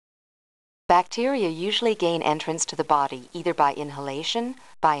Bacteria usually gain entrance to the body either by inhalation,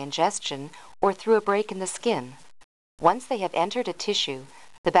 by ingestion, or through a break in the skin. Once they have entered a tissue,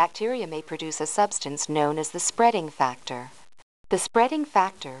 the bacteria may produce a substance known as the spreading factor. The spreading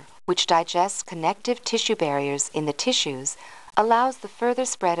factor, which digests connective tissue barriers in the tissues, allows the further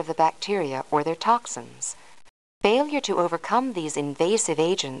spread of the bacteria or their toxins. Failure to overcome these invasive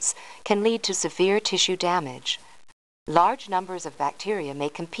agents can lead to severe tissue damage. Large numbers of bacteria may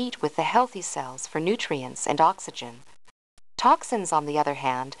compete with the healthy cells for nutrients and oxygen. Toxins, on the other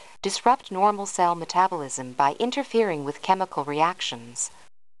hand, disrupt normal cell metabolism by interfering with chemical reactions.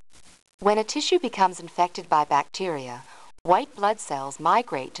 When a tissue becomes infected by bacteria, white blood cells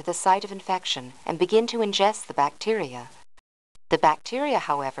migrate to the site of infection and begin to ingest the bacteria. The bacteria,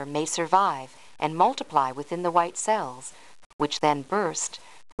 however, may survive and multiply within the white cells, which then burst,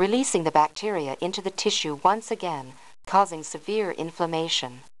 releasing the bacteria into the tissue once again, causing severe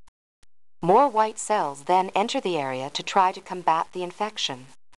inflammation. More white cells then enter the area to try to combat the infection.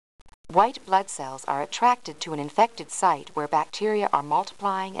 White blood cells are attracted to an infected site where bacteria are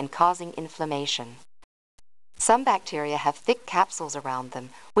multiplying and causing inflammation. Some bacteria have thick capsules around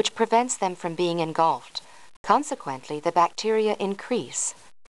them, which prevents them from being engulfed. Consequently, the bacteria increase.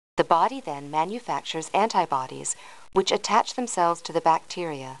 The body then manufactures antibodies, which attach themselves to the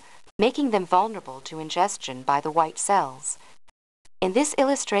bacteria, making them vulnerable to ingestion by the white cells. In this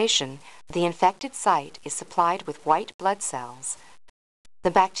illustration, the infected site is supplied with white blood cells. The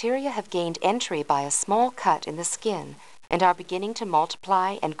bacteria have gained entry by a small cut in the skin and are beginning to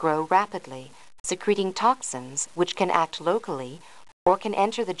multiply and grow rapidly, secreting toxins which can act locally or can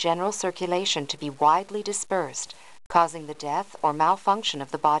enter the general circulation to be widely dispersed, causing the death or malfunction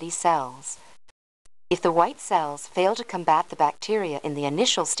of the body cells. If the white cells fail to combat the bacteria in the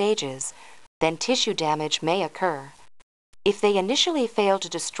initial stages, then tissue damage may occur. If they initially fail to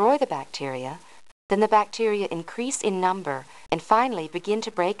destroy the bacteria, then the bacteria increase in number and finally begin to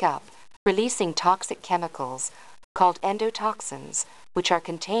break up, releasing toxic chemicals called endotoxins, which are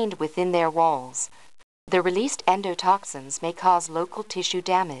contained within their walls. The released endotoxins may cause local tissue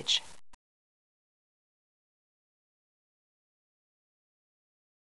damage.